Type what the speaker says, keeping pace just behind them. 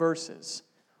verses.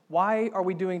 Why are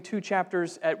we doing 2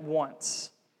 chapters at once?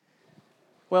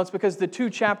 Well, it's because the 2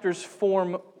 chapters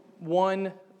form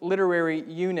one literary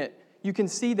unit. You can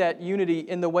see that unity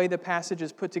in the way the passage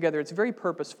is put together. It's very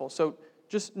purposeful. So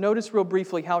just notice real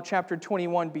briefly how chapter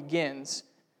 21 begins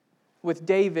with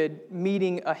David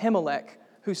meeting Ahimelech,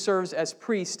 who serves as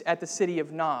priest at the city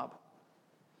of Nob.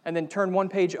 And then turn one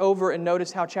page over and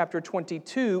notice how chapter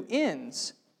 22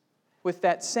 ends with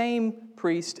that same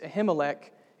priest, Ahimelech,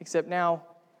 except now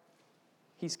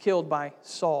he's killed by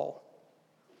Saul.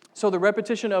 So the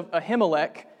repetition of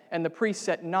Ahimelech and the priests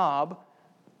at Nob,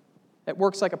 that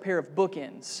works like a pair of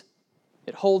bookends.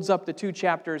 It holds up the 2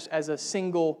 chapters as a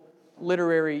single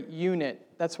literary unit.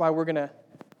 That's why we're going to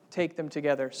take them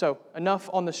together. So enough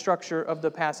on the structure of the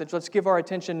passage. Let's give our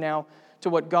attention now to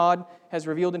what God has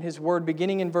revealed in His Word,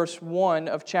 beginning in verse 1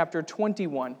 of chapter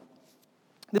 21.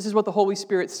 This is what the Holy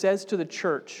Spirit says to the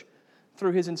church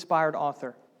through His inspired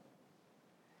author.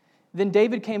 Then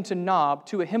David came to Nob,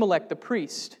 to Ahimelech the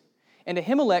priest. And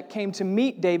Ahimelech came to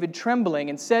meet David trembling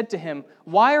and said to him,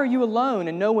 "Why are you alone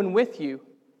and no one with you?"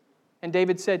 And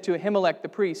David said to Ahimelech the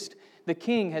priest, "The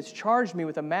king has charged me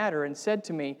with a matter and said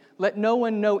to me, 'Let no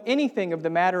one know anything of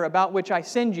the matter about which I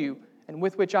send you and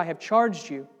with which I have charged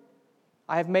you.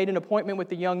 I have made an appointment with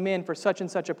the young men for such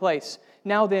and such a place.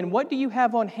 Now then, what do you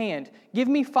have on hand? Give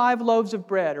me 5 loaves of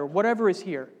bread or whatever is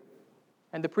here.'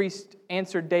 And the priest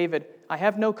answered David, 'I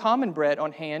have no common bread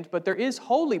on hand, but there is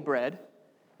holy bread,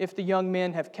 if the young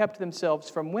men have kept themselves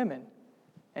from women.'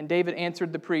 And David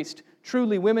answered the priest,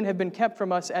 'Truly women have been kept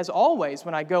from us as always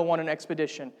when I go on an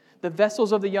expedition. The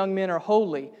vessels of the young men are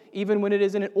holy, even when it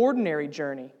is an ordinary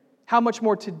journey. How much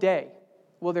more today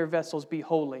will their vessels be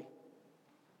holy?'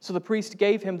 So the priest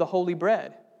gave him the holy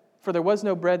bread, for there was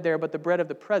no bread there but the bread of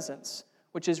the presence,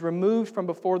 which is removed from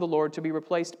before the Lord to be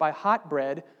replaced by hot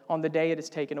bread on the day it is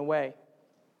taken away.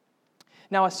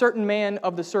 Now a certain man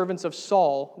of the servants of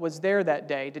Saul was there that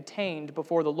day, detained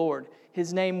before the Lord.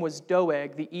 His name was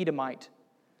Doeg the Edomite,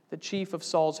 the chief of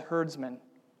Saul's herdsmen.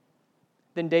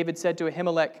 Then David said to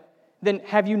Ahimelech, 'Then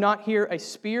have you not here a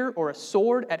spear or a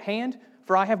sword at hand?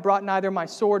 For I have brought neither my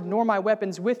sword nor my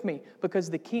weapons with me, because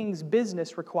the king's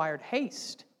business required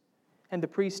haste.' And the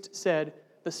priest said,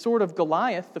 'The sword of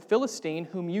Goliath, the Philistine,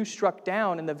 whom you struck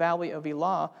down in the valley of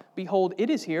Elah, behold, it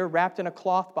is here, wrapped in a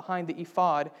cloth behind the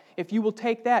ephod. If you will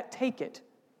take that, take it.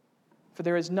 For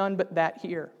there is none but that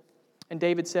here.' And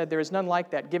David said, 'There is none like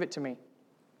that. Give it to me.'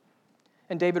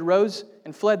 And David rose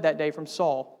and fled that day from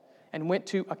Saul, and went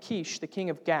to Achish, the king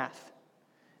of Gath.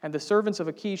 And the servants of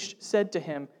Achish said to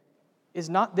him, 'Is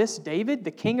not this David,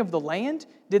 the king of the land?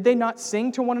 Did they not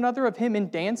sing to one another of him in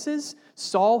dances?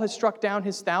 Saul has struck down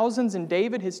his thousands, and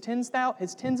David his tens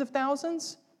of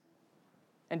thousands.'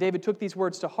 And David took these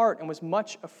words to heart and was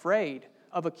much afraid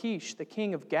of Achish, the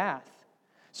king of Gath.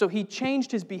 So he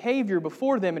changed his behavior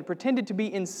before them and pretended to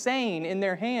be insane in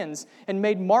their hands, and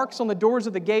made marks on the doors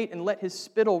of the gate and let his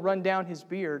spittle run down his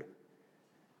beard.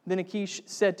 Then Achish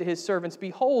said to his servants,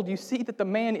 'Behold, you see that the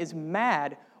man is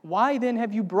mad. Why then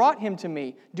have you brought him to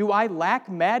me? Do I lack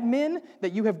madmen,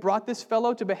 that you have brought this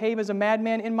fellow to behave as a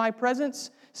madman in my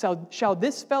presence? Shall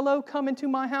this fellow come into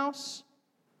my house?'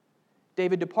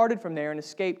 David departed from there and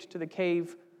escaped to the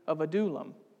cave of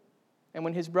Adullam. And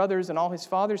when his brothers and all his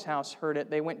father's house heard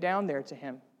it, they went down there to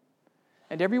him.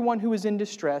 And everyone who was in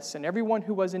distress, and everyone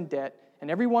who was in debt, and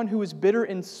everyone who was bitter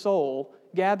in soul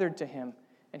gathered to him,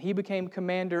 and he became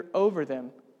commander over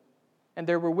them. And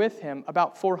there were with him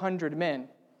about 400 men.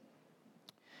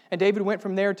 And David went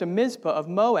from there to Mizpah of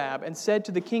Moab, and said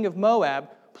to the king of Moab,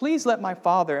 'Please let my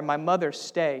father and my mother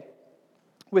stay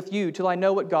with you till I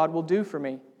know what God will do for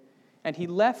me.' And he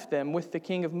left them with the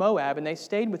king of Moab, and they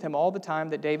stayed with him all the time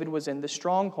that David was in the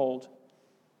stronghold.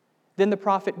 Then the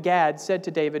prophet Gad said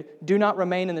to David, 'Do not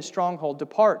remain in the stronghold.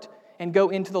 Depart and go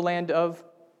into the land of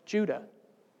Judah.'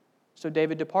 So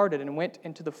David departed and went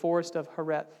into the forest of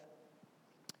Hereth.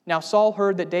 Now Saul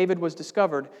heard that David was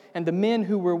discovered, and the men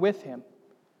who were with him.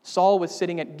 Saul was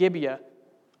sitting at Gibeah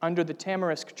under the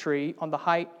tamarisk tree on the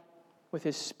height with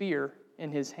his spear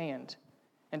in his hand.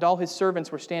 And all his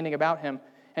servants were standing about him.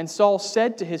 And Saul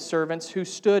said to his servants who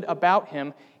stood about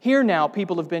him, 'Hear now,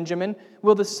 people of Benjamin,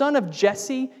 will the son of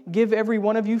Jesse give every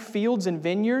one of you fields and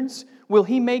vineyards? Will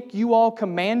he make you all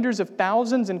commanders of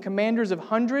thousands and commanders of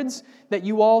hundreds, that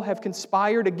you all have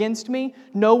conspired against me?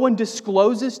 No one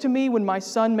discloses to me when my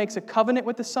son makes a covenant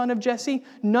with the son of Jesse.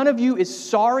 None of you is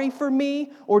sorry for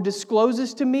me or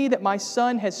discloses to me that my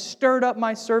son has stirred up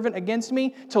my servant against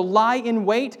me to lie in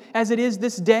wait as it is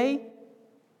this day.'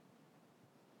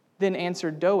 Then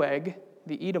answered Doeg,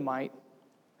 the Edomite,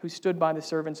 who stood by the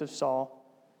servants of Saul,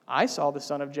 'I saw the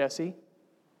son of Jesse,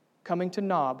 coming to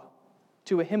Nob,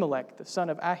 to Ahimelech, the son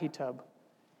of Ahitub.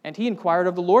 And he inquired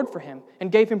of the Lord for him,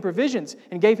 and gave him provisions,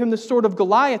 and gave him the sword of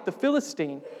Goliath the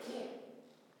Philistine.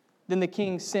 Then the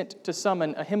king sent to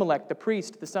summon Ahimelech the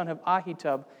priest, the son of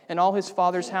Ahitub, and all his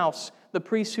father's house, the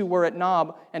priests who were at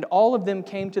Nob, and all of them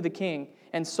came to the king.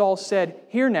 And Saul said,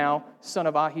 Hear now, son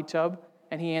of Ahitub.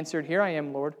 And he answered, Here I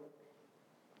am, Lord.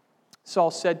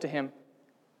 Saul said to him,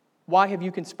 Why have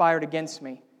you conspired against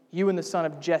me, you and the son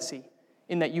of Jesse,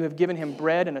 in that you have given him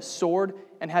bread and a sword,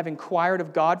 and have inquired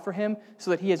of God for him,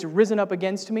 so that he has risen up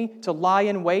against me to lie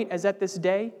in wait as at this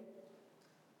day?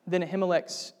 Then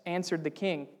Ahimelech answered the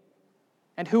king,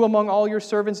 And who among all your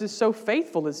servants is so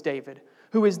faithful as David,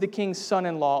 who is the king's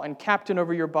son-in-law and captain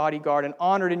over your bodyguard and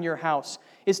honored in your house?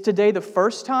 Is today the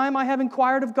first time I have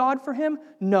inquired of God for him?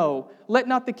 No, let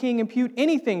not the king impute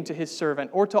anything to his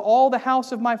servant or to all the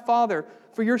house of my father,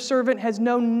 for your servant has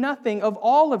known nothing of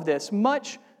all of this,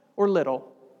 much or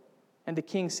little. And the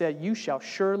king said, You shall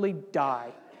surely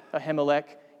die,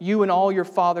 Ahimelech, you and all your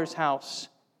father's house.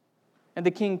 And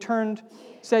the king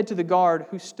said to the guard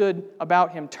who stood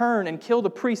about him, Turn and kill the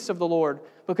priests of the Lord,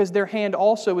 because their hand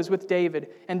also is with David,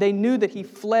 and they knew that he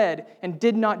fled and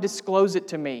did not disclose it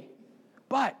to me.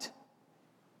 But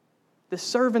the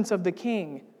servants of the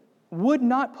king would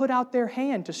not put out their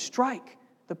hand to strike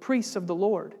the priests of the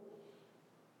Lord.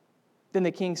 Then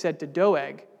the king said to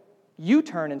Doeg, You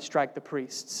turn and strike the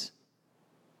priests.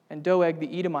 And Doeg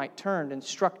the Edomite turned and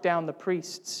struck down the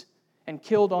priests, and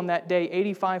killed on that day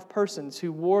 85 persons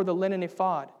who wore the linen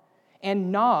ephod.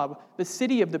 And Nob, the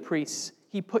city of the priests,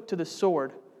 he put to the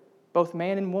sword, both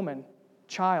man and woman,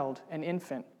 child and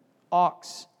infant,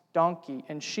 ox, donkey,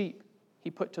 and sheep he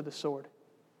put to the sword.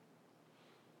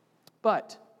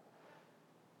 But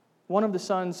one of the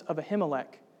sons of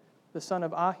Ahimelech, the son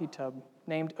of Ahitub,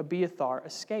 named Abiathar,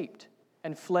 escaped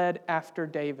and fled after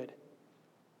David.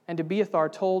 And Abiathar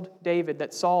told David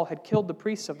that Saul had killed the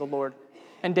priests of the Lord.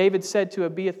 And David said to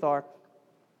Abiathar,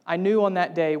 I knew on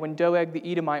that day when Doeg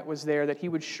the Edomite was there that he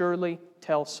would surely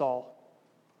tell Saul,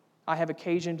 I have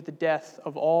occasioned the death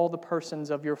of all the persons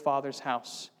of your father's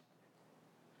house.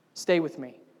 Stay with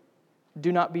me.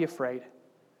 Do not be afraid,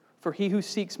 for he who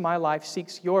seeks my life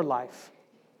seeks your life.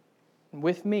 And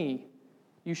with me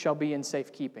you shall be in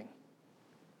safekeeping.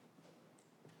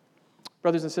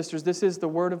 Brothers and sisters, this is the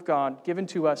word of God given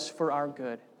to us for our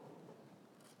good.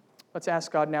 Let's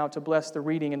ask God now to bless the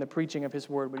reading and the preaching of his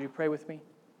word. Would you pray with me?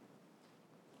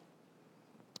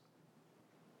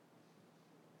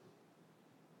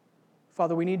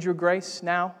 Father, we need your grace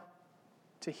now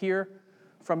to hear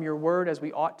from your word as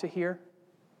we ought to hear.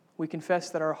 We confess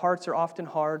that our hearts are often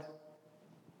hard.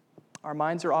 Our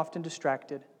minds are often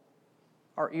distracted.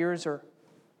 Our ears are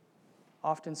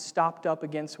often stopped up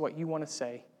against what you want to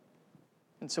say.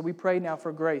 And so we pray now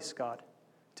for grace, God,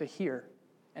 to hear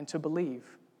and to believe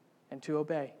and to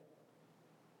obey.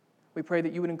 We pray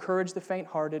that you would encourage the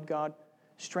faint-hearted, God,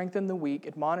 strengthen the weak,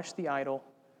 admonish the idle,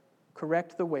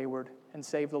 correct the wayward, and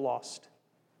save the lost.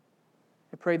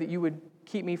 I pray that you would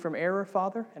keep me from error,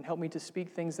 Father, and help me to speak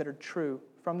things that are true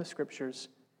from the Scriptures.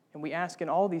 And we ask in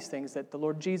all these things that the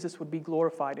Lord Jesus would be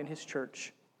glorified in his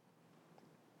church.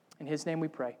 In his name we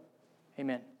pray.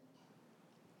 Amen.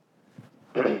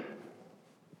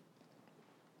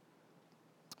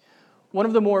 One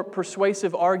of the more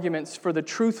persuasive arguments for the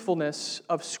truthfulness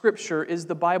of Scripture is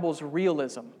the Bible's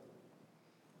realism.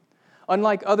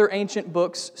 Unlike other ancient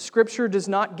books, Scripture does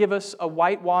not give us a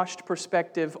whitewashed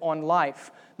perspective on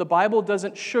life. The Bible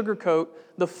doesn't sugarcoat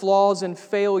the flaws and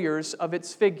failures of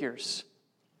its figures.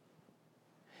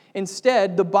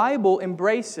 Instead, the Bible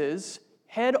embraces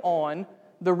head-on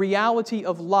the reality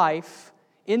of life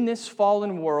in this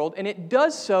fallen world, and it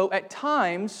does so at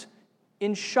times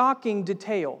in shocking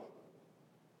detail.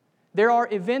 There are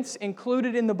events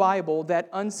included in the Bible that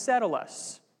unsettle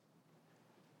us.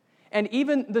 And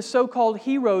even the so-called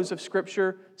heroes of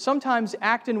Scripture sometimes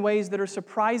act in ways that are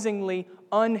surprisingly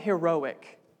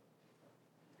unheroic.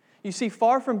 You see,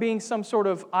 far from being some sort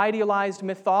of idealized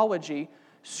mythology,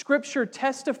 Scripture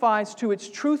testifies to its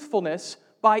truthfulness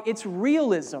by its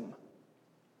realism.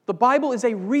 The Bible is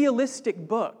a realistic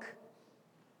book.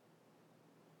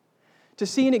 To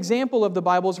see an example of the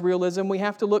Bible's realism, we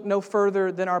have to look no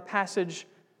further than our passage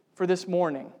for this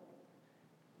morning.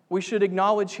 We should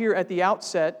acknowledge here at the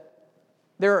outset,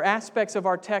 there are aspects of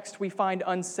our text we find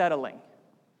unsettling.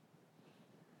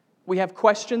 We have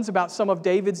questions about some of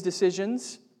David's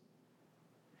decisions,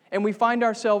 and we find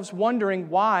ourselves wondering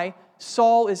why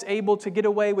Saul is able to get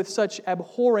away with such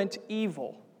abhorrent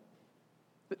evil.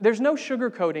 There's no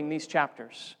sugarcoating these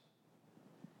chapters.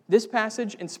 This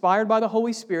passage, inspired by the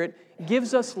Holy Spirit,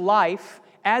 gives us life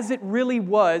as it really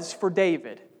was for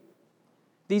David.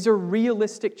 These are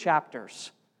realistic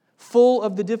chapters, full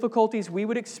of the difficulties we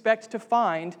would expect to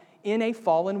find in a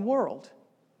fallen world.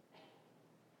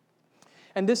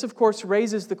 And this, of course,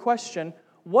 raises the question,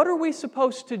 what are we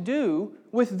supposed to do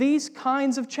with these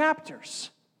kinds of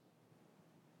chapters?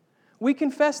 We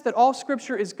confess that all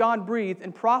Scripture is God-breathed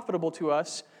and profitable to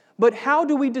us, but how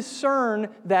do we discern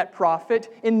that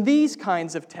profit in these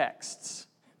kinds of texts?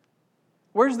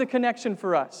 Where's the connection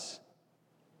for us?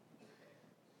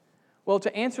 Well,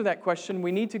 to answer that question,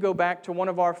 we need to go back to one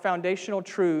of our foundational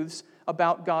truths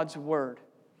about God's Word.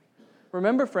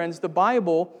 Remember, friends, the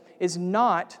Bible is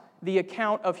not the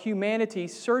account of humanity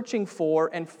searching for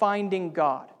and finding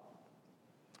God.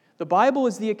 The Bible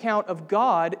is the account of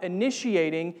God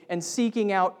initiating and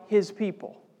seeking out His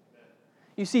people.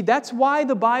 You see, that's why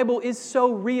the Bible is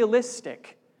so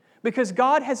realistic, because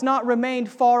God has not remained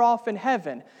far off in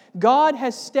heaven. God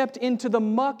has stepped into the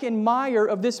muck and mire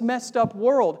of this messed up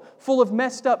world, full of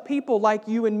messed up people like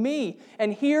you and me.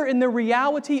 And here in the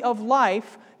reality of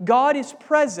life, God is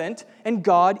present and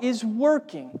God is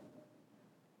working.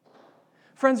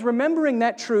 Friends, remembering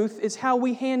that truth is how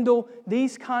we handle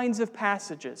these kinds of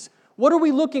passages. What are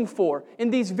we looking for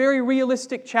in these very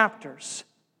realistic chapters?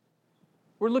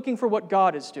 We're looking for what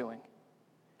God is doing,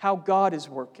 how God is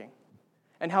working,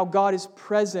 and how God is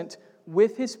present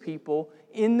with His people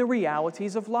in the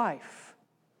realities of life.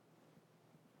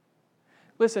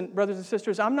 Listen, brothers and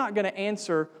sisters, I'm not going to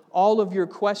answer all of your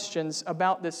questions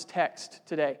about this text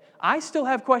today. I still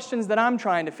have questions that I'm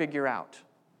trying to figure out.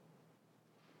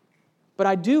 But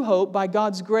I do hope, by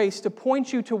God's grace, to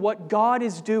point you to what God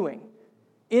is doing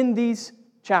in these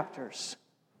chapters.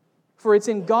 For it's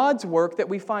in God's work that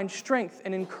we find strength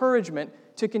and encouragement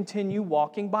to continue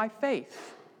walking by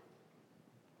faith.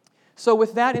 So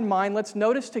with that in mind, let's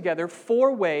notice together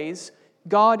 4 ways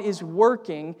God is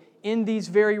working in these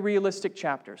very realistic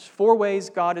chapters. 4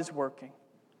 ways God is working.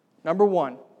 Number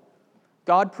 1,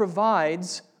 God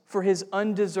provides for His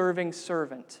undeserving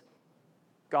servant.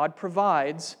 God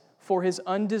provides for His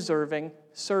undeserving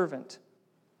servant.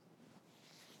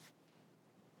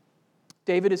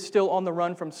 David is still on the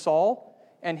run from Saul,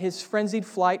 and his frenzied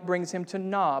flight brings him to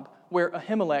Nob, where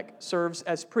Ahimelech serves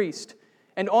as priest.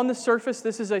 And on the surface,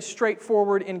 this is a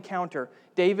straightforward encounter.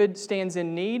 David stands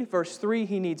in need. Verse 3,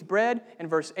 he needs bread. And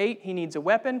verse 8, he needs a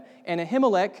weapon. And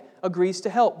Ahimelech agrees to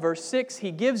help. Verse 6,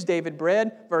 he gives David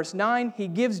bread. Verse 9, he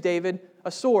gives David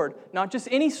a sword. Not just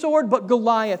any sword, but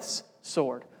Goliath's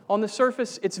sword. On the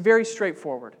surface, it's very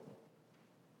straightforward.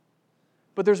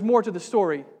 But there's more to the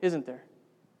story, isn't there?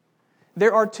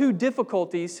 There are 2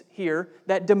 difficulties here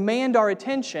that demand our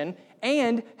attention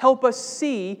and help us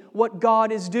see what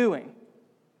God is doing.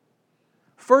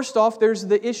 First off, there's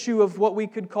the issue of what we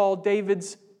could call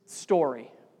David's story.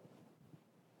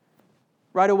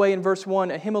 Right away in verse 1,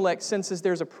 Ahimelech senses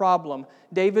there's a problem.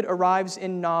 David arrives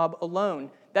in Nob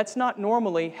alone. That's not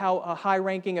normally how a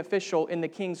high-ranking official in the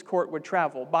king's court would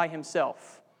travel, by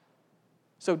himself.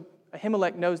 So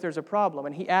Ahimelech knows there's a problem,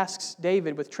 and he asks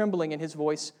David with trembling in his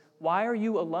voice, "Why are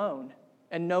you alone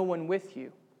and no one with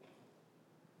you?"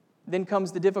 Then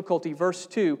comes the difficulty. Verse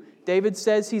 2, David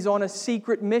says he's on a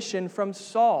secret mission from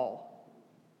Saul.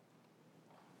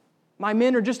 "My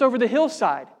men are just over the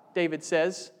hillside," David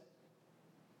says.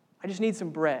 "I just need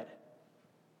some bread."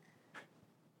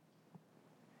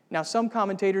 Now, some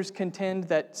commentators contend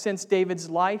that since David's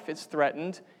life is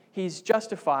threatened, he's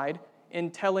justified in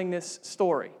telling this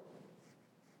story.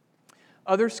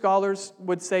 Other scholars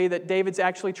would say that David's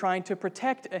actually trying to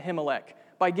protect Ahimelech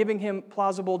by giving him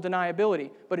plausible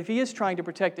deniability. But if he is trying to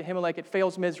protect Ahimelech, it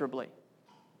fails miserably.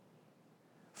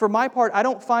 For my part, I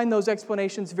don't find those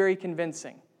explanations very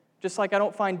convincing, just like I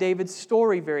don't find David's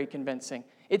story very convincing.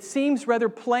 It seems rather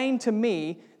plain to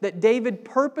me that David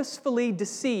purposefully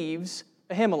deceives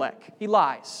Ahimelech. He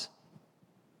lies.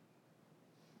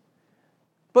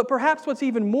 But perhaps what's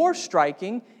even more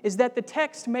striking is that the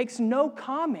text makes no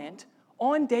comment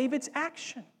on David's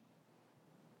action.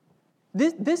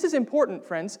 This is important,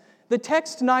 friends. The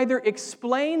text neither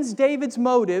explains David's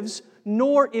motives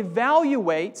nor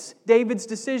evaluates David's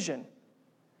decision.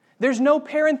 There's no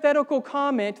parenthetical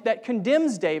comment that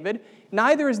condemns David.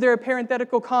 Neither is there a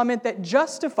parenthetical comment that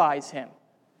justifies him.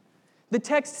 The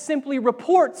text simply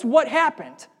reports what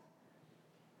happened,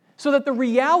 so that the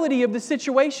reality of the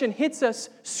situation hits us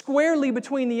squarely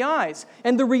between the eyes.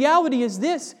 And the reality is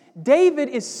this: David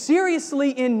is seriously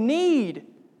in need.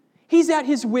 He's at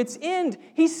his wit's end.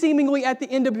 He's seemingly at the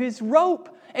end of his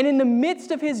rope. And in the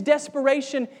midst of his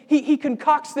desperation, he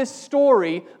concocts this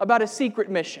story about a secret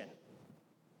mission.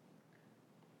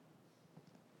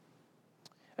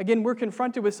 Again, we're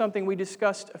confronted with something we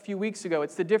discussed a few weeks ago.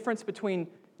 It's the difference between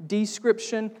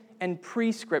description and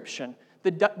prescription.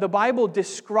 The Bible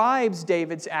describes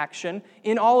David's action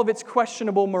in all of its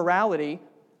questionable morality,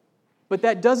 but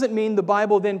that doesn't mean the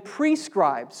Bible then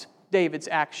prescribes David's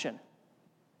action.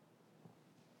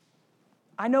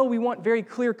 I know we want very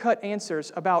clear-cut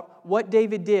answers about what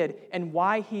David did and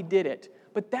why he did it,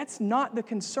 but that's not the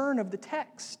concern of the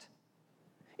text.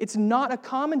 It's not a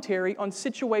commentary on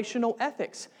situational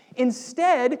ethics.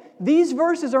 Instead, these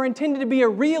verses are intended to be a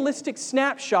realistic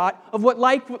snapshot of what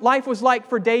life was like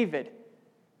for David.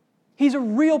 He's a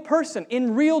real person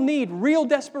in real need, real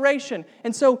desperation.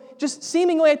 And so, just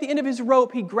seemingly at the end of his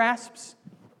rope, he grasps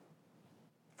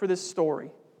for this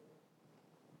story.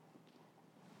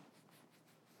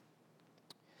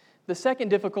 The second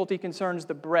difficulty concerns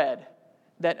the bread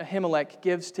that Ahimelech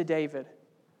gives to David.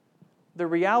 The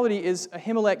reality is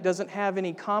Ahimelech doesn't have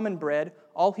any common bread.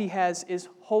 All he has is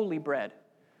holy bread,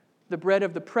 the bread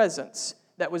of the presence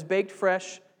that was baked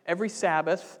fresh every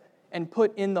Sabbath and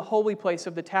put in the holy place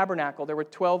of the tabernacle. There were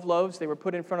 12 loaves. They were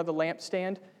put in front of the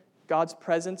lampstand, God's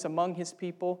presence among His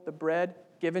people, the bread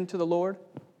given to the Lord.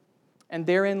 And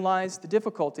therein lies the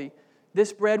difficulty.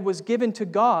 This bread was given to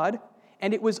God,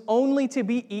 and it was only to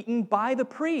be eaten by the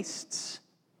priests.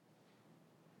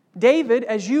 David,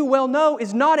 as you well know,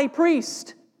 is not a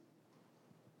priest.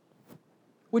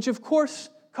 Which, of course,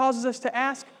 causes us to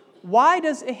ask, why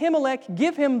does Ahimelech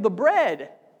give him the bread?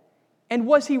 And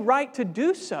was he right to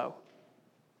do so?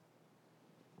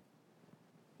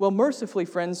 Well, mercifully,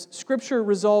 friends, Scripture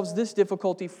resolves this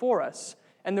difficulty for us,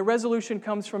 and the resolution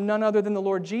comes from none other than the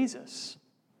Lord Jesus.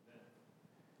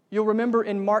 You'll remember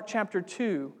in Mark chapter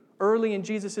 2, early in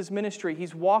Jesus' ministry,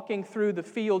 He's walking through the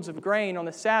fields of grain on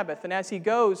the Sabbath, and as He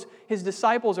goes, His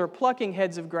disciples are plucking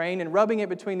heads of grain and rubbing it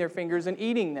between their fingers and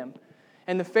eating them.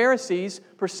 And the Pharisees,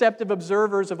 perceptive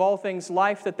observers of all things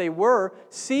life that they were,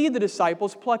 see the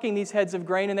disciples plucking these heads of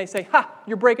grain, and they say, "Ha!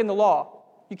 You're breaking the law.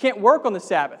 You can't work on the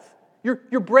Sabbath.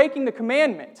 You're breaking the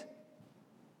commandment." Do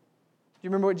you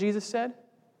remember what Jesus said?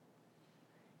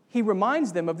 He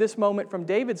reminds them of this moment from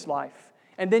David's life.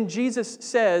 And then Jesus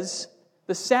says,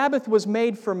 the Sabbath was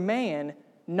made for man,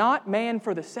 not man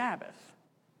for the Sabbath.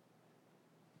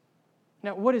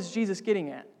 Now, what is Jesus getting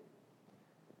at?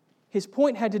 His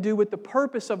point had to do with the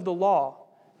purpose of the law.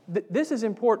 This is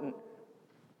important.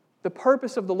 The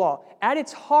purpose of the law. At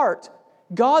its heart,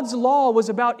 God's law was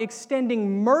about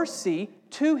extending mercy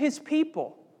to His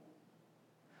people.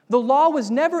 The law was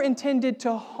never intended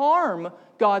to harm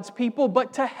God's people,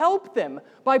 but to help them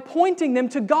by pointing them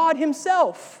to God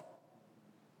Himself.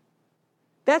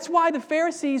 That's why the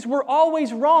Pharisees were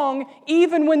always wrong,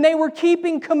 even when they were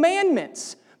keeping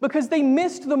commandments, because they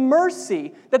missed the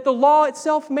mercy that the law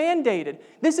itself mandated.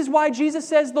 This is why Jesus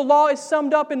says the law is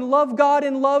summed up in love God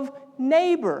and love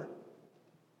neighbor.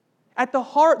 At the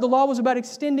heart, the law was about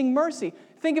extending mercy.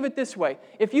 Think of it this way.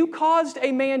 If you caused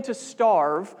a man to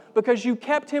starve because you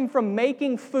kept him from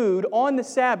making food on the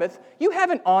Sabbath, you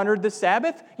haven't honored the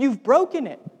Sabbath. You've broken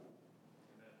it.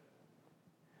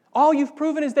 All you've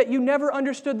proven is that you never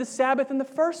understood the Sabbath in the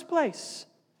first place.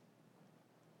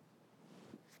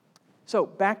 So,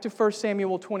 back to 1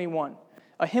 Samuel 21.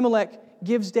 Ahimelech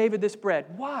gives David this bread.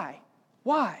 Why?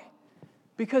 Why?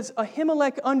 Because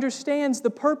Ahimelech understands the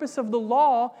purpose of the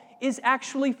law is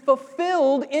actually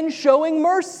fulfilled in showing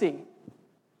mercy.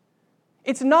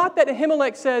 It's not that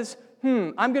Ahimelech says,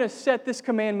 I'm going to set this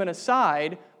commandment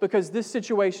aside because this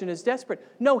situation is desperate.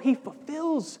 No, he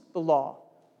fulfills the law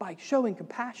by showing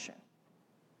compassion.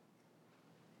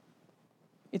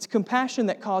 It's compassion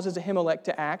that causes Ahimelech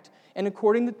to act, and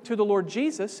according to the Lord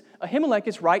Jesus, Ahimelech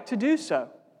is right to do so.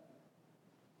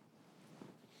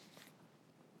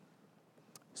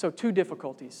 So, two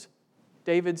difficulties.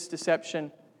 David's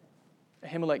deception,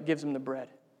 Ahimelech gives him the bread.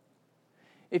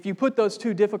 If you put those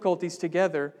two difficulties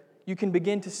together, you can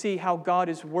begin to see how God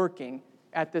is working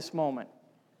at this moment.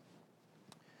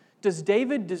 Does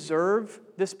David deserve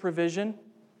this provision?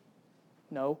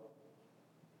 No,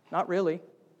 not really.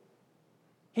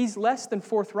 He's less than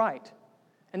forthright,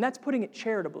 and that's putting it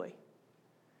charitably.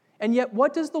 And yet,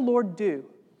 what does the Lord do?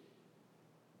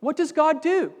 What does God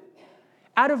do?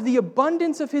 Out of the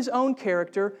abundance of His own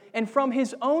character and from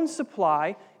His own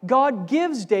supply, God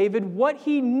gives David what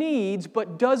he needs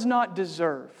but does not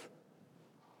deserve.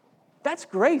 That's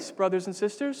grace, brothers and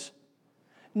sisters.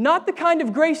 Not the kind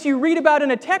of grace you read about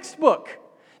in a textbook.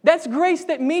 That's grace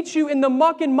that meets you in the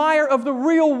muck and mire of the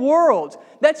real world.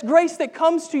 That's grace that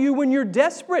comes to you when you're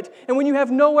desperate and when you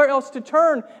have nowhere else to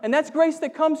turn. And that's grace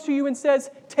that comes to you and says,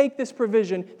 take this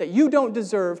provision that you don't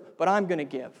deserve, but I'm going to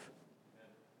give.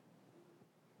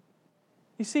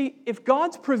 You see, if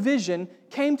God's provision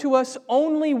came to us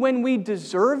only when we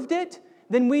deserved it,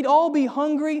 then we'd all be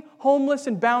hungry, homeless,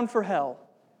 and bound for hell.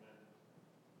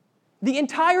 The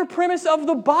entire premise of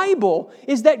the Bible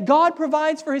is that God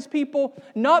provides for His people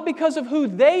not because of who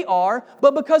they are,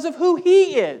 but because of who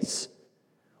He is.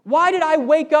 Why did I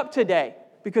wake up today?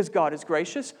 Because God is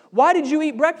gracious. Why did you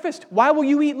eat breakfast? Why will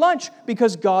you eat lunch?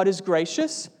 Because God is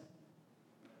gracious.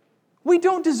 We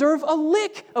don't deserve a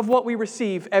lick of what we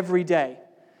receive every day.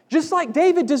 Just like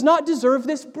David does not deserve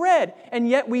this bread, and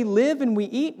yet we live and we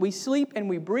eat, we sleep and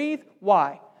we breathe.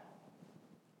 Why?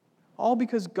 All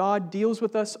because God deals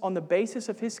with us on the basis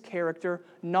of His character,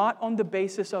 not on the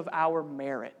basis of our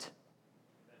merit.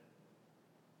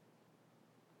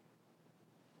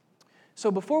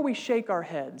 So before we shake our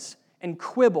heads and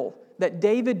quibble that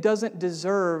David doesn't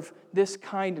deserve this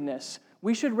kindness,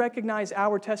 we should recognize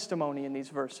our testimony in these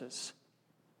verses.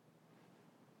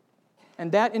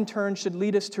 And that in turn should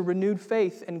lead us to renewed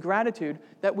faith and gratitude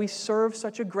that we serve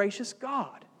such a gracious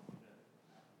God.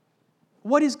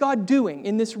 What is God doing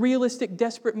in this realistic,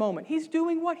 desperate moment? He's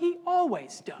doing what He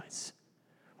always does.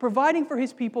 Providing for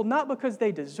His people not because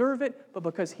they deserve it, but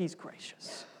because He's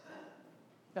gracious.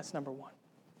 That's number one.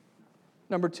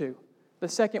 Number two, the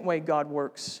second way God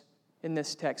works in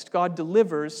this text. God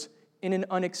delivers in an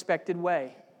unexpected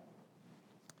way.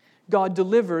 God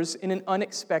delivers in an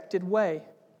unexpected way.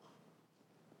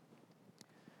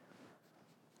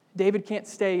 David can't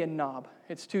stay in Nob.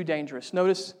 It's too dangerous.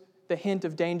 Notice the hint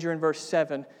of danger in verse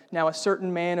 7. Now a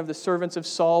certain man of the servants of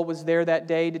Saul was there that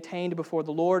day, detained before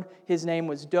the Lord. His name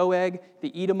was Doeg,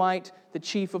 the Edomite, the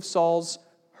chief of Saul's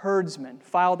herdsmen.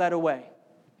 File that away.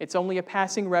 It's only a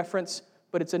passing reference,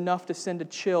 but it's enough to send a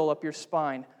chill up your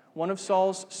spine. One of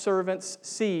Saul's servants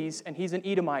sees, and he's an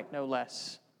Edomite, no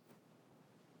less.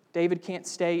 David can't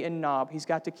stay in Nob. He's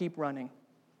got to keep running.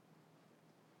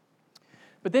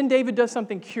 But then David does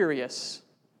something curious.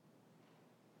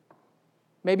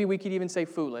 Maybe we could even say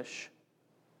foolish.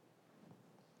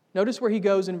 Notice where he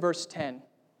goes in verse 10.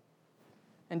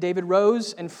 And David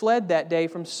rose and fled that day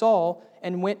from Saul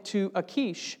and went to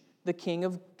Achish, the king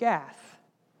of Gath.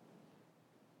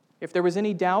 If there was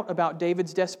any doubt about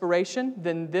David's desperation,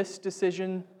 then this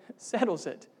decision settles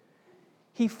it.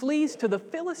 He flees to the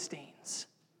Philistines.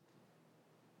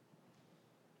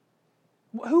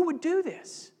 Who would do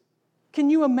this? Can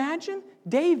you imagine?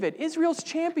 David, Israel's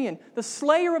champion, the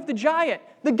slayer of the giant,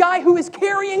 the guy who is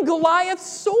carrying Goliath's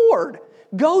sword,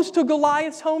 goes to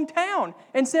Goliath's hometown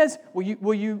and says,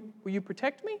 will you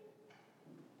protect me?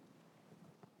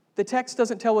 The text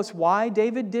doesn't tell us why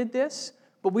David did this,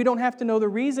 but we don't have to know the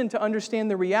reason to understand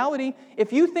the reality.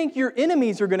 If you think your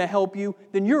enemies are going to help you,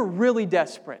 then you're really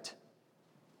desperate.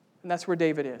 And that's where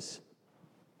David is.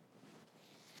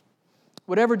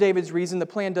 Whatever David's reason, the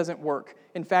plan doesn't work.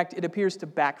 In fact, it appears to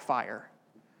backfire.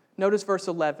 Notice verse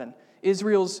 11.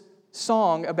 Israel's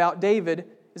song about David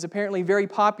is apparently very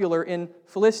popular in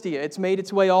Philistia. It's made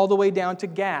its way all the way down to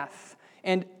Gath.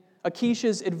 And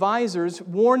Achish's advisors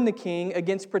warn the king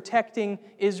against protecting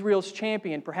Israel's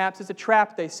champion. Perhaps it's a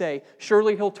trap, they say.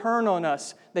 Surely he'll turn on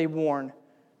us, they warn.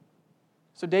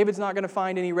 So David's not going to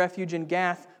find any refuge in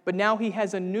Gath, but now he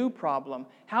has a new problem.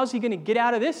 How's he going to get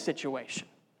out of this situation?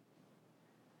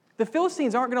 The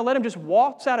Philistines aren't going to let him just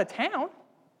waltz out of town.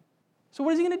 So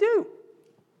what is he going to do?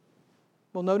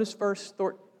 Well, notice verse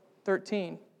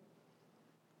 13.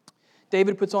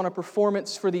 David puts on a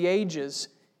performance for the ages.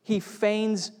 He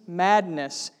feigns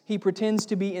madness. He pretends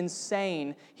to be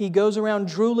insane. He goes around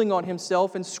drooling on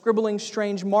himself and scribbling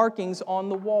strange markings on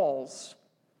the walls.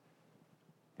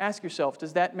 Ask yourself,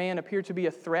 does that man appear to be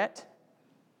a threat?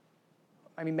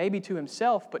 I mean, maybe to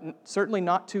himself, but certainly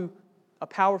not to a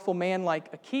powerful man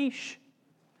like Achish.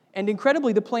 And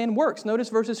incredibly, the plan works. Notice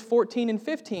verses 14 and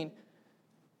 15.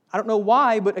 I don't know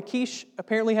why, but Achish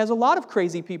apparently has a lot of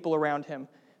crazy people around him.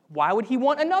 Why would he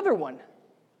want another one?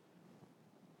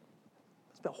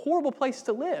 It's a horrible place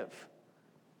to live.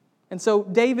 And so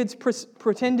David's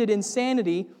pretended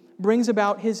insanity brings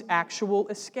about his actual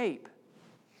escape.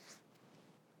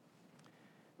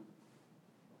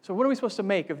 So what are we supposed to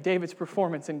make of David's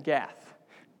performance in Gath?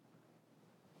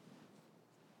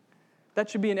 That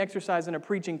should be an exercise in a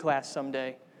preaching class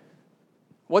someday.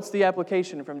 What's the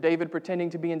application from David pretending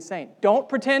to be insane? Don't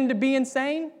pretend to be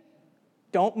insane?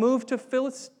 Don't move to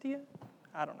Philistia?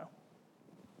 I don't know.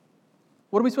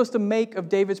 What are we supposed to make of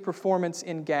David's performance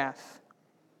in Gath?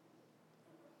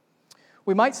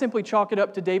 We might simply chalk it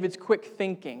up to David's quick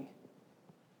thinking.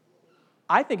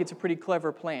 I think it's a pretty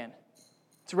clever plan.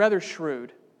 It's rather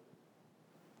shrewd.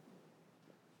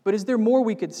 But is there more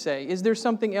we could say? Is there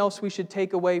something else we should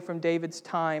take away from David's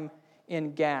time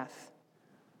in Gath?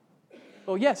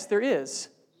 Well, yes, there is.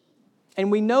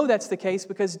 And we know that's the case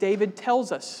because David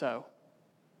tells us so.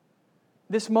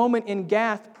 This moment in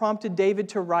Gath prompted David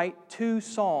to write 2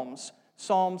 psalms,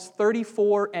 Psalms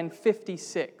 34 and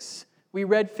 56. We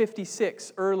read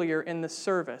 56 earlier in the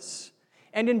service.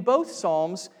 And in both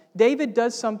psalms, David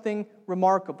does something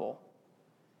remarkable.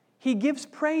 He gives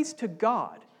praise to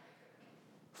God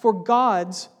for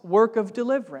God's work of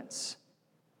deliverance.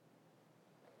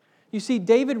 You see,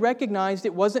 David recognized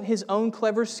it wasn't his own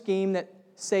clever scheme that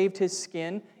saved his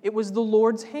skin. It was the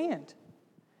Lord's hand.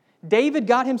 David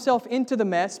got himself into the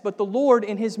mess, but the Lord,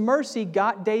 in His mercy,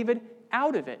 got David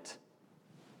out of it.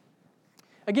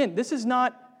 Again, this is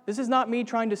not me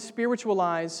trying to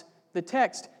spiritualize the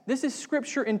text. This is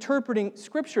Scripture interpreting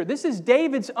Scripture. This is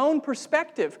David's own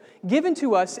perspective given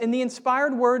to us in the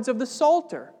inspired words of the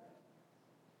Psalter.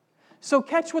 So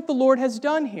catch what the Lord has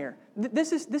done here.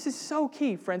 This is so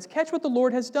key, friends. Catch what the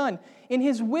Lord has done. In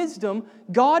His wisdom,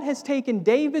 God has taken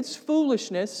David's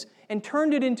foolishness and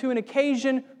turned it into an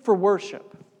occasion for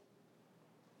worship.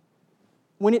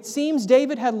 When it seems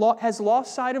David has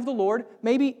lost sight of the Lord,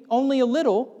 maybe only a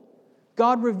little,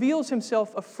 God reveals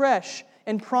Himself afresh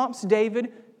and prompts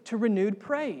David to renewed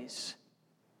praise.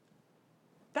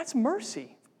 That's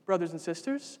mercy, brothers and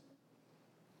sisters.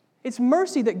 It's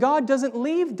mercy that God doesn't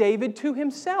leave David to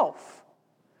himself,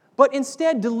 but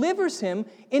instead delivers him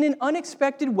in an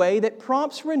unexpected way that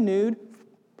prompts renewed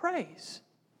praise.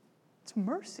 It's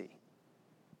mercy.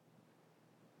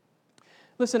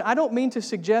 Listen, I don't mean to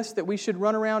suggest that we should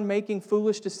run around making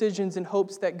foolish decisions in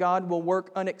hopes that God will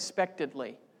work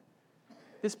unexpectedly.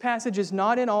 This passage is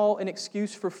not at all an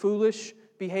excuse for foolish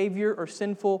behavior or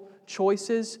sinful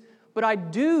choices, but I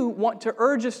do want to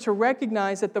urge us to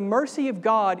recognize that the mercy of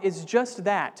God is just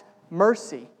that,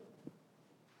 mercy.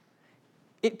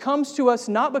 It comes to us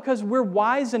not because we're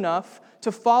wise enough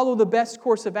to follow the best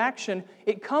course of action.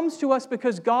 It comes to us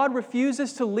because God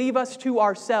refuses to leave us to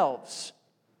ourselves.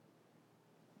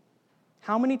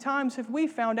 How many times have we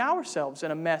found ourselves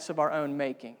in a mess of our own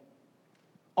making,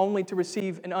 only to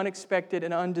receive an unexpected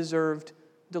and undeserved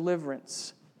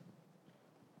deliverance?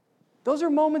 Those are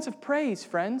moments of praise,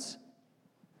 friends.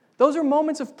 Those are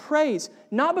moments of praise,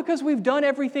 not because we've done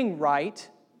everything right,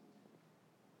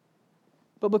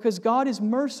 but because God is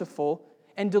merciful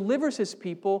and delivers His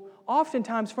people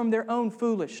oftentimes from their own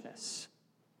foolishness.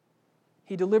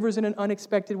 He delivers in an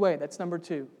unexpected way. That's number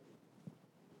 2.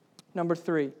 Number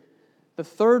 3, the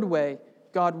third way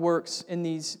God works in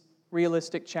these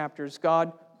realistic chapters,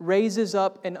 God raises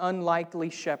up an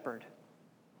unlikely shepherd.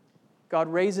 God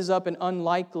raises up an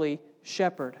unlikely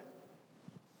shepherd.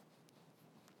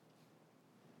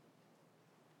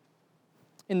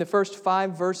 In the first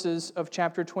 5 verses of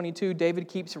chapter 22, David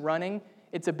keeps running.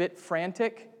 It's a bit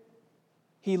frantic.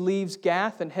 He leaves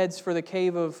Gath and heads for the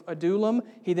cave of Adullam.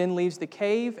 He then leaves the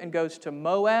cave and goes to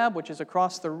Moab, which is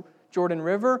across the Jordan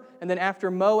River. And then after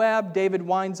Moab, David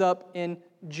winds up in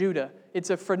Judah. It's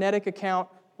a frenetic account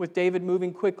with David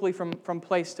moving quickly from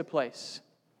place to place.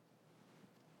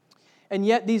 And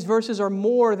yet these verses are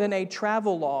more than a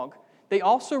travelogue. They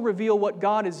also reveal what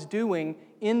God is doing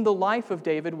in the life of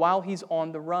David while he's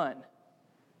on the run.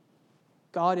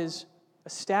 God is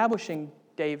establishing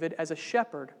David as a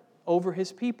shepherd over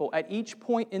his people. At each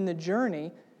point in the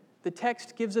journey, the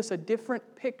text gives us a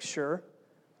different picture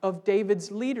of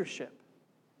David's leadership,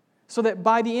 so that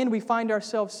by the end we find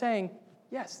ourselves saying,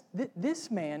 yes, this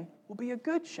man will be a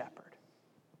good shepherd.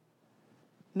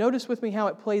 Notice with me how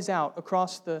it plays out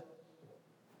across the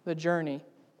journey.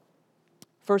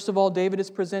 First of all, David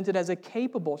is presented as a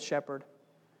capable shepherd.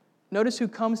 Notice who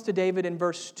comes to David in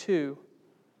verse 2.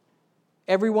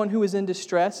 Everyone who is in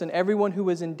distress, and everyone who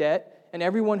is in debt, and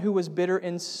everyone who was bitter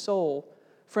in soul.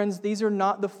 Friends, these are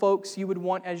not the folks you would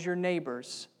want as your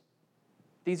neighbors.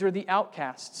 These are the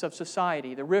outcasts of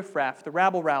society, the riffraff, the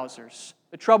rabble-rousers,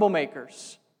 the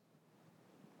troublemakers.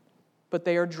 But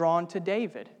they are drawn to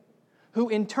David, who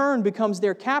in turn becomes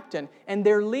their captain and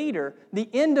their leader. The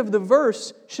end of the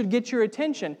verse should get your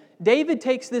attention. David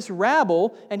takes this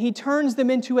rabble and he turns them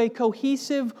into a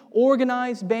cohesive,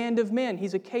 organized band of men.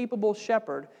 He's a capable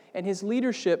shepherd, and his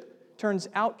leadership turns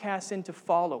outcasts into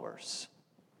followers.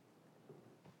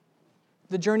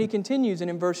 The journey continues, and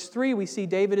in verse 3 we see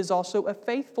David is also a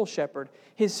faithful shepherd.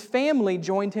 His family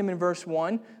joined him in verse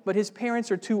 1, but his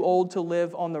parents are too old to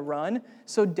live on the run,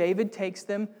 so David takes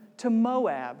them to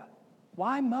Moab.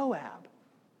 Why Moab?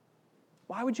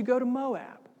 Why would you go to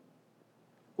Moab?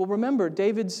 Well, remember,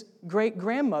 David's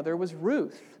great-grandmother was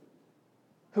Ruth,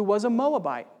 who was a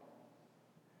Moabite.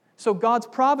 So God's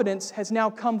providence has now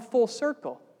come full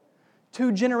circle.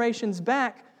 2 generations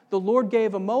back, the Lord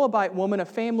gave a Moabite woman a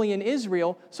family in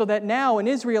Israel so that now an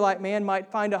Israelite man might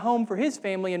find a home for his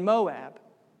family in Moab.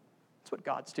 That's what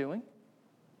God's doing.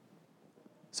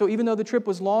 So even though the trip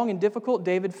was long and difficult,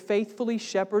 David faithfully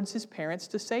shepherds his parents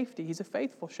to safety. He's a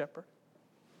faithful shepherd.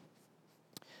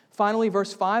 Finally,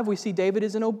 verse 5, we see David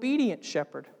is an obedient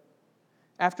shepherd.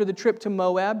 After the trip to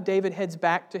Moab, David heads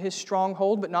back to his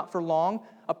stronghold, but not for long.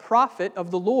 A prophet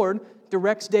of the Lord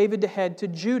directs David to head to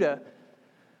Judah.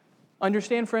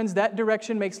 Understand, friends, that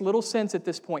direction makes little sense at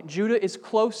this point. Judah is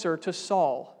closer to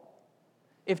Saul.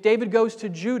 If David goes to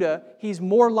Judah, he's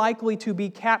more likely to be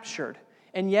captured.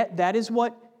 And yet, that is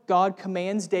what God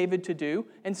commands David to do,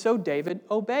 and so David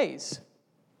obeys.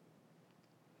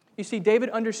 You see, David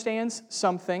understands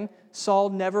something Saul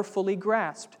never fully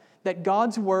grasped, that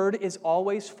God's word is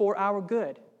always for our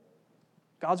good.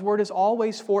 God's word is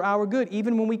always for our good.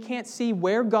 Even when we can't see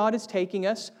where God is taking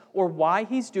us or why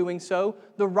He's doing so,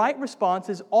 the right response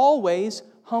is always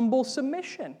humble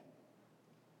submission.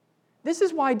 This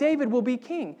is why David will be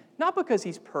king, not because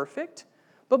he's perfect,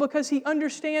 but because he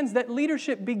understands that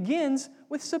leadership begins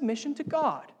with submission to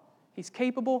God. He's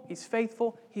capable, he's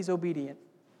faithful, he's obedient.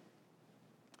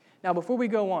 Now, before we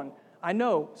go on, I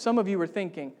know some of you are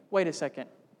thinking, wait a second.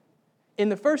 In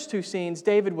the first two scenes,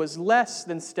 David was less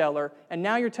than stellar, and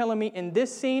now you're telling me in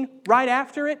this scene, right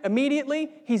after it, immediately,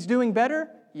 he's doing better?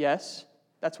 Yes,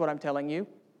 that's what I'm telling you.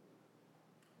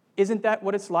 Isn't that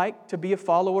what it's like to be a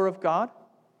follower of God?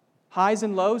 Highs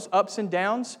and lows, ups and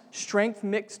downs, strength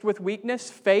mixed with weakness,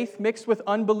 faith mixed with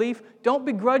unbelief. Don't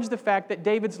begrudge the fact that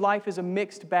David's life is a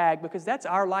mixed bag, because that's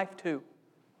our life too.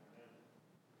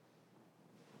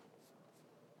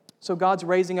 So God's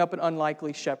raising up an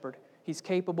unlikely shepherd. He's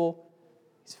capable,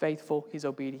 he's faithful, he's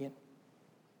obedient.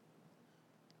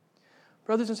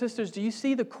 Brothers and sisters, do you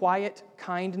see the quiet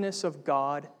kindness of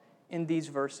God in these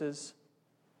verses?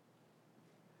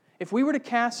 If we were to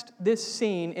cast this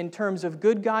scene in terms of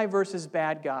good guy versus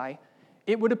bad guy,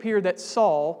 it would appear that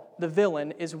Saul, the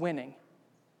villain, is winning.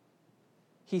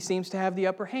 He seems to have the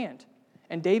upper hand,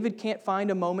 and David can't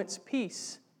find a moment's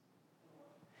peace.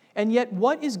 And yet,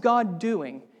 what is God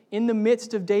doing in the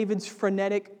midst of David's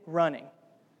frenetic running?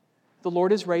 The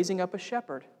Lord is raising up a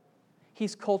shepherd.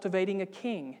 He's cultivating a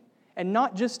king. And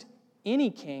not just any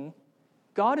king.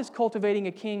 God is cultivating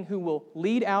a king who will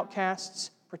lead outcasts,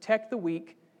 protect the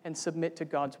weak, and submit to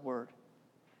God's word.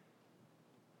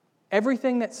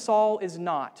 Everything that Saul is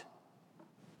not,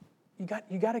 you got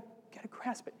to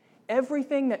grasp it.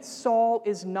 Everything that Saul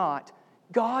is not,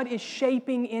 God is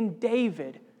shaping in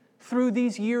David through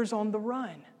these years on the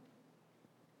run.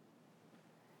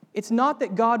 It's not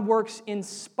that God works in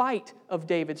spite of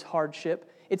David's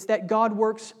hardship. It's that God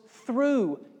works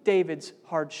through David's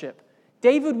hardship.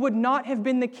 David would not have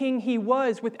been the king he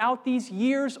was without these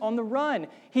years on the run.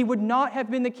 He would not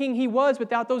have been the king he was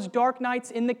without those dark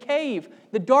nights in the cave.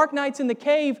 The dark nights in the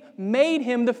cave made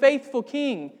him the faithful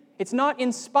king. It's not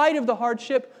in spite of the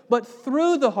hardship, but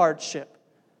through the hardship.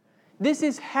 This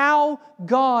is how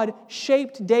God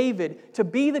shaped David to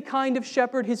be the kind of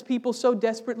shepherd His people so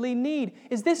desperately need.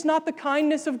 Is this not the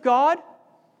kindness of God?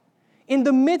 In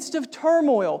the midst of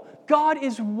turmoil, God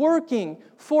is working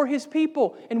for His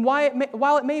people. And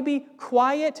while it may be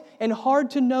quiet and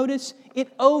hard to notice,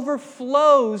 it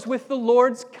overflows with the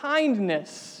Lord's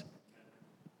kindness.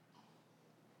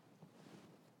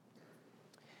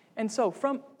 And so,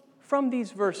 from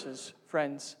these verses,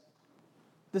 friends,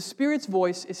 the Spirit's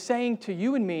voice is saying to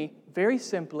you and me, very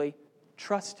simply,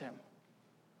 trust Him.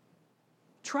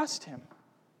 Trust Him.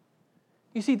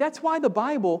 You see, that's why the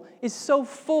Bible is so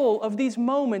full of these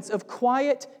moments of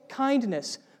quiet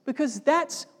kindness, because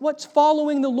that's what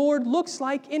following the Lord looks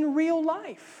like in real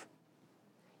life.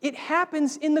 It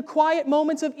happens in the quiet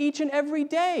moments of each and every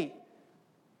day.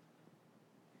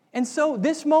 And so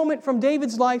this moment from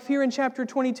David's life here in chapter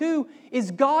 22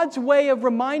 is God's way of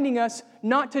reminding us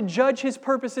not to judge His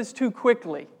purposes too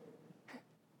quickly.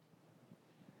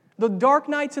 The dark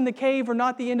nights in the cave are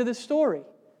not the end of the story.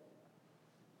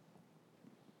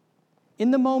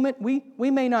 In the moment, we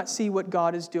may not see what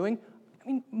God is doing. I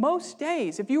mean, most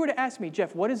days, if you were to ask me,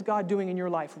 Jeff, what is God doing in your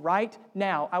life right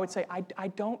now? I would say, I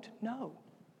don't know.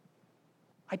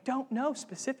 I don't know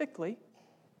specifically.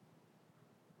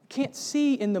 Can't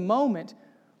see in the moment,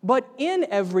 but in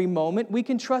every moment we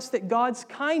can trust that God's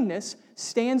kindness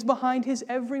stands behind His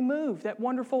every move. That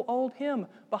wonderful old hymn,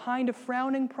 behind a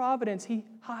frowning providence He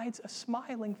hides a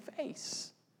smiling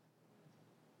face.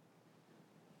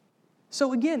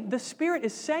 So again, the Spirit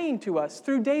is saying to us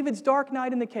through David's dark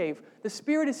night in the cave, the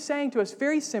Spirit is saying to us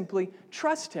very simply,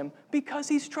 trust Him because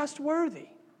He's trustworthy,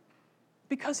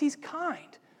 because He's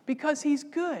kind, because He's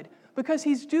good. because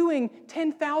He's doing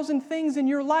 10,000 things in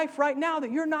your life right now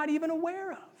that you're not even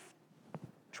aware of.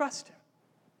 Trust Him.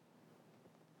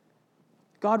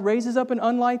 God raises up an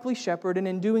unlikely shepherd, and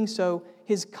in doing so,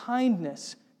 His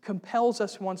kindness compels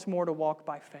us once more to walk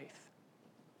by faith.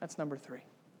 That's number 3.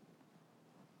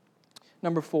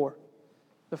 Number 4,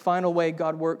 the final way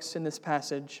God works in this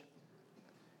passage.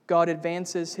 God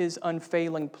advances His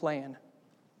unfailing plan.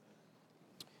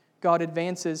 God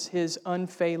advances His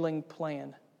unfailing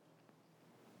plan.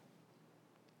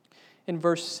 In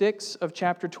verse 6 of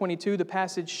chapter 22, the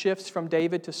passage shifts from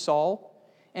David to Saul,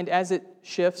 and as it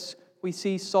shifts, we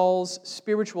see Saul's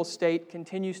spiritual state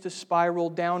continues to spiral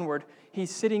downward.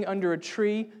 He's sitting under a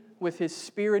tree with his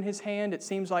spear in his hand. It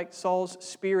seems like Saul's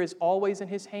spear is always in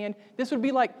his hand. This would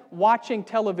be like watching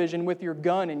television with your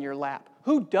gun in your lap.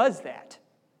 Who does that?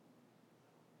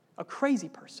 A crazy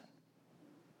person.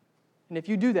 And if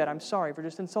you do that, I'm sorry for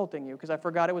just insulting you because I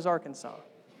forgot it was Arkansas.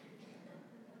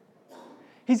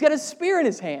 He's got a spear in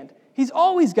his hand. He's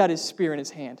always got his spear in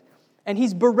his hand. And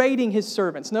he's berating his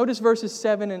servants. Notice verses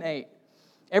 7 and 8.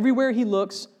 Everywhere he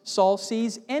looks, Saul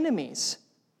sees enemies.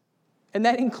 And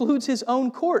that includes his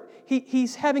own court.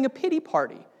 He's having a pity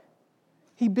party.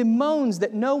 He bemoans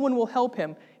that no one will help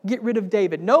him get rid of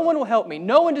David. No one will help me.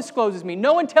 No one discloses me.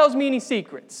 No one tells me any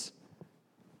secrets.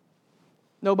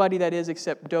 Nobody, that is,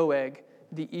 except Doeg,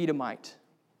 the Edomite.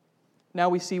 Now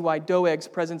we see why Doeg's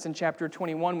presence in chapter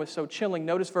 21 was so chilling.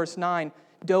 Notice verse 9.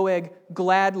 Doeg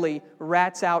gladly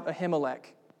rats out Ahimelech.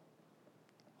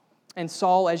 And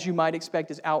Saul, as you might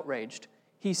expect, is outraged.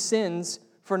 He sins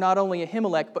for not only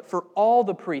Ahimelech, but for all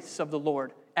the priests of the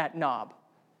Lord at Nob.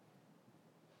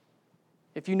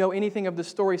 If you know anything of the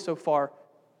story so far,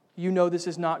 you know this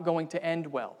is not going to end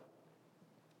well.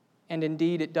 And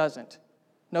indeed it doesn't.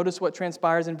 Notice what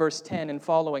transpires in verse 10 and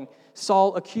following.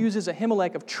 Saul accuses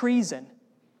Ahimelech of treason.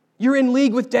 You're in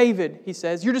league with David, he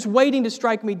says. You're just waiting to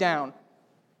strike me down.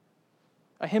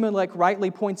 Ahimelech rightly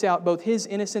points out both his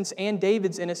innocence and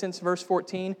David's innocence, verse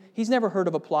 14. He's never heard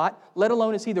of a plot, let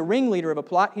alone is he the ringleader of a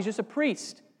plot. He's just a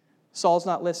priest. Saul's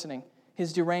not listening.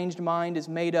 His deranged mind is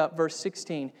made up, verse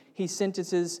 16. He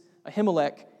sentences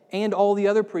Ahimelech and all the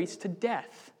other priests to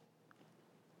death.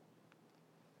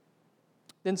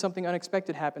 Then something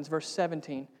unexpected happens, verse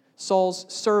 17. Saul's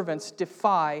servants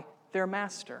defy their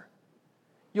master.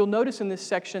 You'll notice in this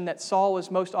section that Saul is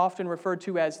most often referred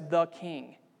to as the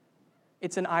king.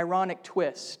 It's an ironic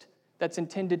twist that's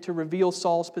intended to reveal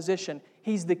Saul's position.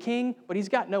 He's the king, but he's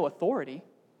got no authority.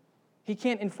 He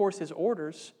can't enforce his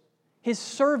orders. His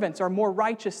servants are more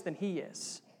righteous than he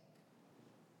is.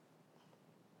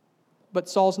 But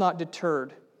Saul's not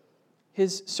deterred.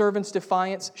 His servant's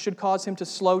defiance should cause him to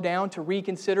slow down, to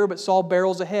reconsider, but Saul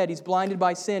barrels ahead. He's blinded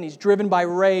by sin. He's driven by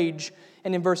rage.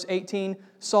 And in verse 18,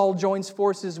 Saul joins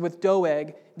forces with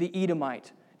Doeg, the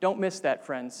Edomite. Don't miss that,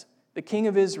 friends. The king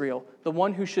of Israel, the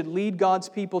one who should lead God's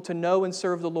people to know and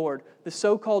serve the Lord, the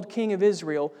so-called king of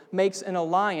Israel, makes an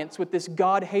alliance with this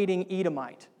God-hating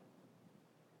Edomite.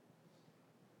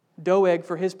 Doeg,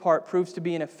 for his part, proves to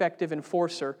be an effective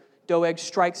enforcer. Doeg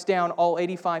strikes down all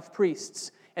 85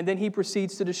 priests, and then he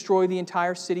proceeds to destroy the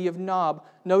entire city of Nob.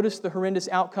 Notice the horrendous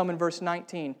outcome in verse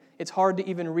 19. It's hard to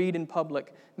even read in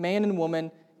public. Man and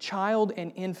woman, child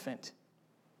and infant,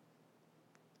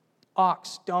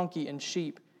 ox, donkey, and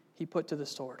sheep, he put to the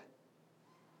sword.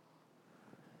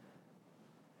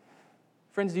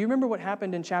 Friends, do you remember what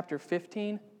happened in chapter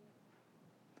 15?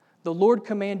 The Lord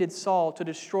commanded Saul to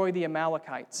destroy the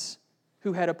Amalekites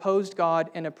who had opposed God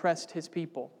and oppressed his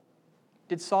people.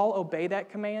 Did Saul obey that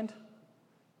command?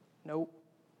 Nope.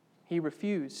 He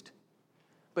refused.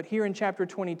 But here in chapter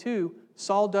 22,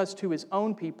 Saul does to his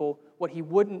own people what he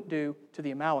wouldn't do to the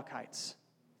Amalekites.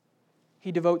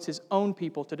 He devotes his own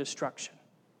people to destruction.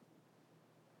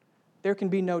 There can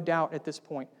be no doubt at this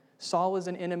point. Saul is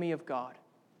an enemy of God.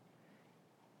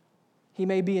 He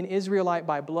may be an Israelite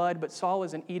by blood, but Saul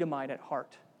is an Edomite at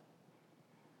heart.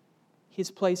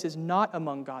 His place is not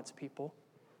among God's people,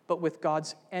 but with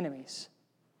God's enemies.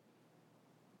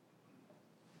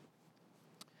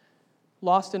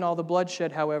 Lost in all the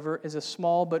bloodshed, however, is a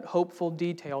small but hopeful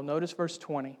detail. Notice verse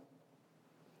 20.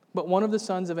 But one of the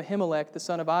sons of Ahimelech, the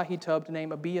son of Ahitub,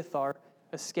 named Abiathar,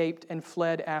 escaped and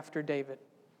fled after David.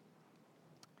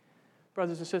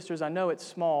 Brothers and sisters, I know it's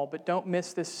small, but don't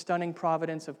miss this stunning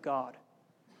providence of God.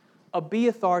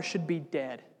 Abiathar should be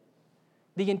dead.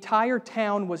 The entire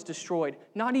town was destroyed.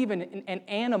 Not even an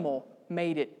animal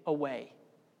made it away.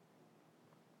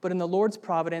 But in the Lord's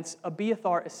providence,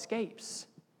 Abiathar escapes.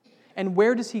 And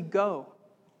where does he go?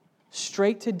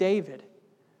 Straight to David,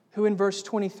 who in verse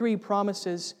 23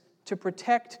 promises to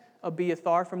protect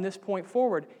Abiathar from this point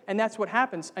forward. And that's what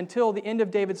happens. Until the end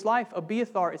of David's life,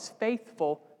 Abiathar is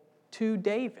faithful to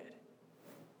David.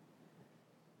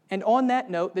 And on that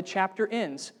note, the chapter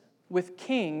ends with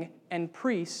king and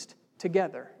priest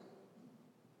together.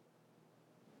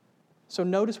 So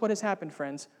notice what has happened,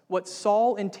 friends. What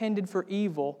Saul intended for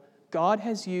evil, God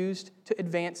has used to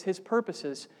advance his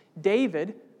purposes.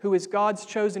 David, who is God's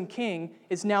chosen king,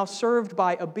 is now served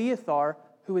by Abiathar,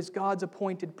 who is God's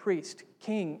appointed priest,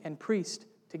 king and priest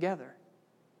together.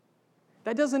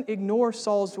 That doesn't ignore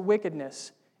Saul's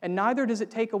wickedness, and neither does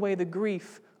it take away the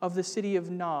grief of the city of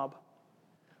Nob.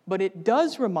 But it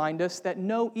does remind us that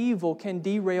no evil can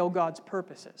derail God's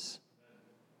purposes.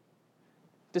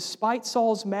 Despite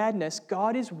Saul's madness,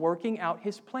 God is working out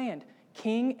his plan.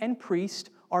 King and priest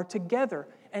are together,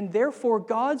 and therefore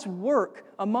God's work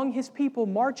among his people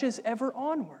marches ever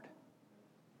onward.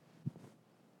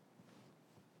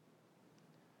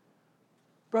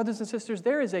 Brothers and sisters,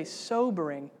 there is a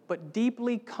sobering but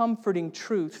deeply comforting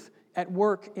truth at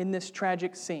work in this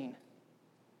tragic scene.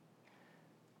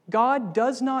 God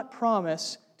does not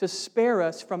promise to spare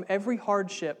us from every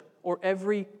hardship or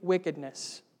every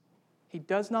wickedness. He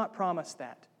does not promise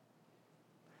that.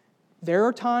 There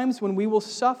are times when we will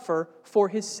suffer for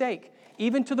His sake,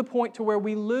 even to the point to where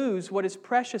we lose what is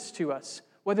precious to us,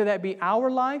 whether that be our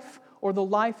life or the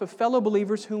life of fellow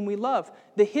believers whom we love.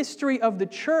 The history of the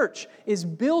church is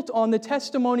built on the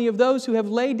testimony of those who have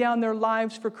laid down their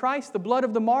lives for Christ. The blood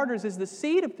of the martyrs is the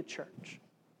seed of the church.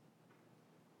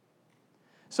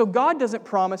 So God doesn't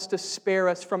promise to spare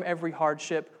us from every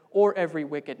hardship or every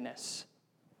wickedness.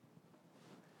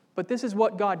 But this is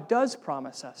what God does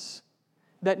promise us,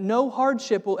 that no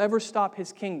hardship will ever stop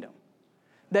His kingdom,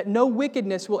 that no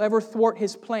wickedness will ever thwart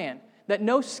His plan, that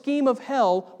no scheme of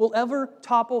hell will ever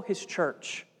topple His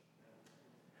church.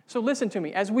 So listen to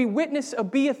me. As we witness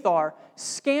Abiathar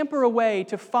scamper away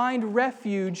to find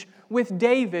refuge with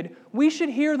David, we should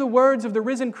hear the words of the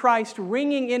risen Christ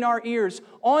ringing in our ears.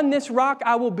 On this rock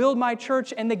I will build my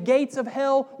church, and the gates of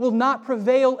hell will not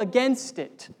prevail against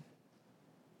it.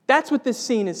 That's what this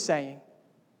scene is saying.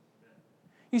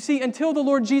 You see, until the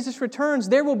Lord Jesus returns,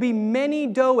 there will be many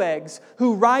Doegs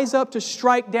who rise up to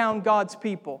strike down God's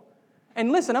people.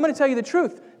 And listen, I'm going to tell you the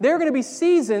truth. There are going to be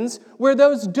seasons where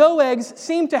those Doegs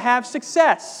seem to have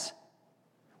success,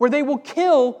 where they will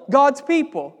kill God's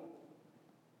people.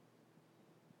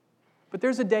 But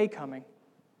there's a day coming,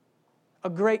 a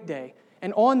great day.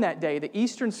 And on that day, the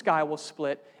eastern sky will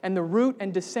split, and the root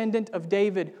and descendant of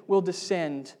David will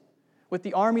descend with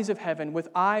the armies of heaven, with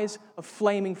eyes of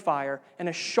flaming fire, and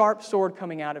a sharp sword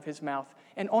coming out of his mouth.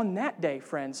 And on that day,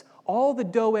 friends, all the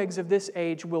Doegs of this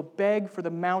age will beg for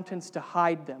the mountains to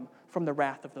hide them from the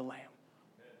wrath of the Lamb.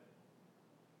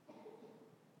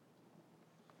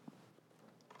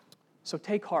 So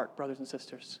take heart, brothers and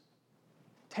sisters.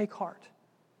 Take heart.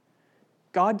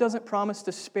 God doesn't promise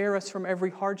to spare us from every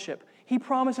hardship. He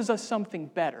promises us something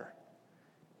better,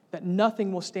 that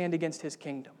nothing will stand against His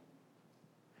kingdom.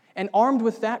 And armed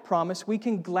with that promise, we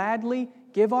can gladly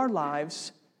give our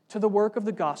lives to the work of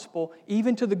the gospel,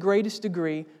 even to the greatest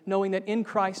degree, knowing that in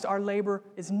Christ our labor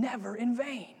is never in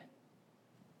vain.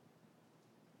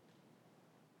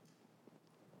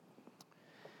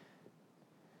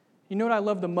 You know what I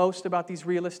love the most about these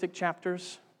realistic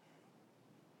chapters?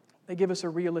 They give us a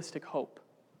realistic hope.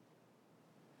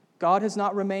 God has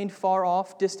not remained far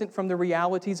off, distant from the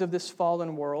realities of this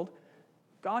fallen world.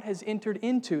 God has entered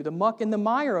into the muck and the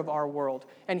mire of our world.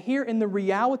 And here in the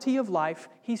reality of life,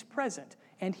 He's present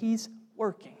and He's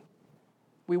working.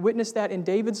 We witness that in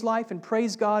David's life, and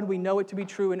praise God, we know it to be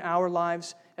true in our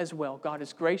lives as well. God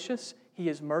is gracious, He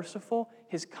is merciful,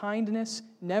 His kindness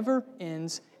never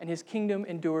ends, and His kingdom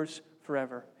endures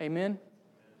forever. Amen?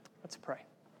 Let's pray.